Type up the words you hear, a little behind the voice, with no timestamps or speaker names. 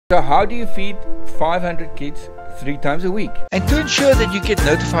So how do you feed 500 kids 3 times a week? And to ensure that you get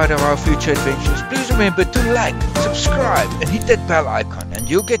notified of our future adventures, please remember to like, subscribe and hit that bell icon and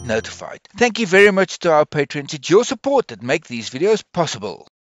you'll get notified. Thank you very much to our patrons. It's your support that make these videos possible.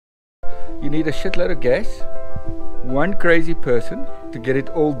 You need a shitload of gas, one crazy person to get it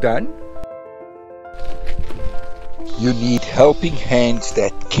all done. You need helping hands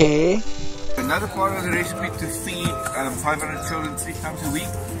that care. Another part of the recipe to feed 500 children 3 times a week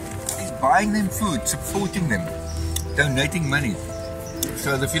is buying them food, supporting them, donating money.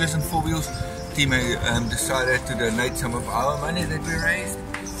 So the Feelers and Four Wheels team decided to donate some of our money that we raised,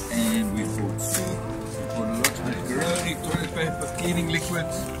 and we bought soup, we bought lots of macaroni, toilet paper, cleaning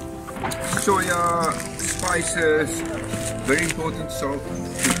liquids, soya, spices, very important salt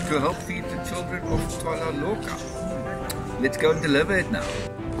to help feed the children of Twala Loka. Let's go and deliver it now.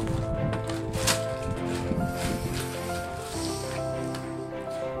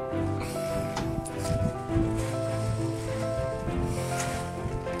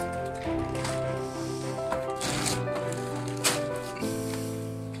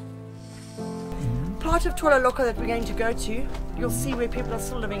 Part of Twala Loka that we're going to go to, you'll see where people are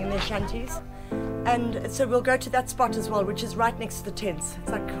still living in their shanties, and so we'll go to that spot as well, which is right next to the tents.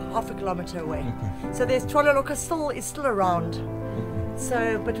 It's like half a kilometer away. Okay. So there's Twala Loka is still around. Okay.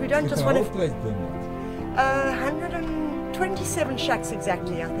 So, but we don't just want to. 127 shacks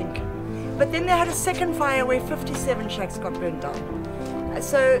exactly, I think. But then they had a second fire where 57 shacks got burned down.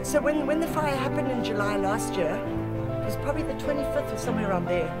 So when the fire happened in July last year, it was probably the 25th or somewhere around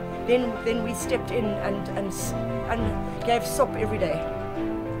there. Then we stepped in and gave soap every day.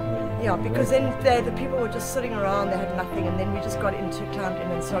 Yeah, because then the people were just sitting around, they had nothing, and then we just climbed in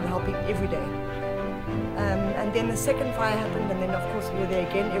and started helping every day. And then the second fire happened, and then of course we were there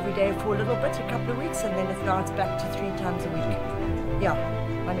again every day for a little bit, a couple of weeks, and then now it's back to 3 times a week. Yeah,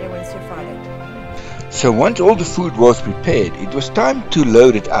 Monday, Wednesday, Friday. So once all the food was prepared, it was time to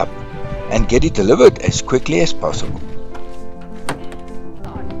load it up and get it delivered as quickly as possible.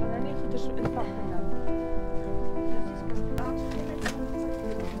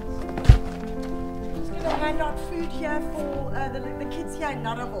 Hand out food here for the kids here in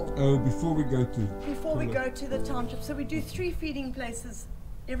Namibia. Oh, before we go to the township. So we do 3 feeding places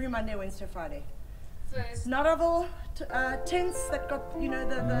every Monday, Wednesday, Friday. So Namibia, tents that got,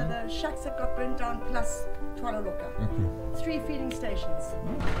 the shacks that got burnt down, plus Twala Loka. Okay. 3 feeding stations.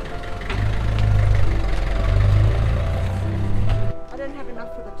 I don't have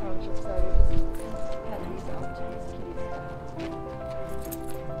enough for the township, so we just hand these out to these kiddies.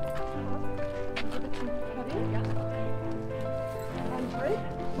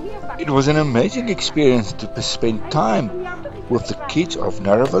 It was an amazing experience to spend time with the kids of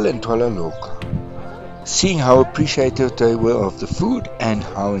Namibia and Twala Loka, seeing how appreciative they were of the food and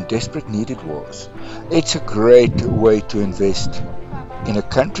how in desperate need it was. It's a great way to invest in a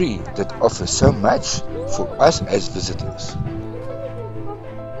country that offers so much for us as visitors.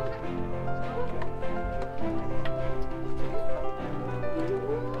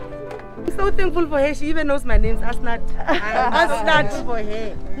 So thankful for her. She even knows my name, Asnat. Asnat for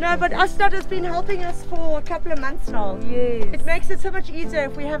her. No, but Asnat has been helping us for a couple of months now. Yes. It makes it so much easier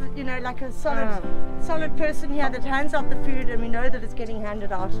if we have, like a solid person here that hands out the food, and we know that it's getting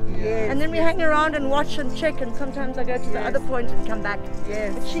handed out. Yes. And then we hang around and watch and check, and sometimes I go to the other point and come back.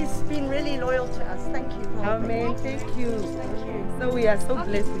 Yes. But she's been really loyal to us. Thank you. Amen. Thank you. Thank you. So we are so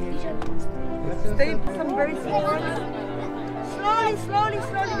blessed with you. Stay some very small ones. Slowly.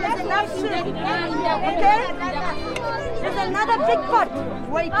 There's enough soup. Okay? There's another big pot.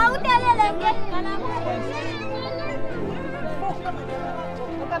 Wait.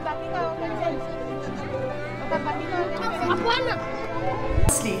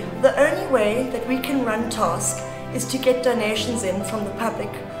 Honestly, the only way that we can run TASK is to get donations in from the public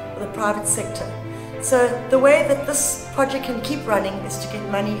or the private sector. So the way that this project can keep running is to get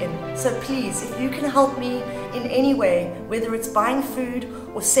money in. So please, if you can help me in any way, whether it's buying food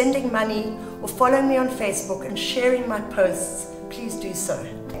or sending money or following me on Facebook and sharing my posts, please do so.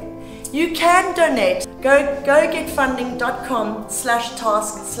 You can donate. Go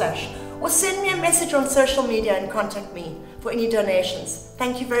getfunding.com/task/ or send me a message on social media and contact me for any donations.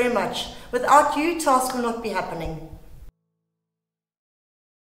 Thank you very much. Without you, TASK will not be happening.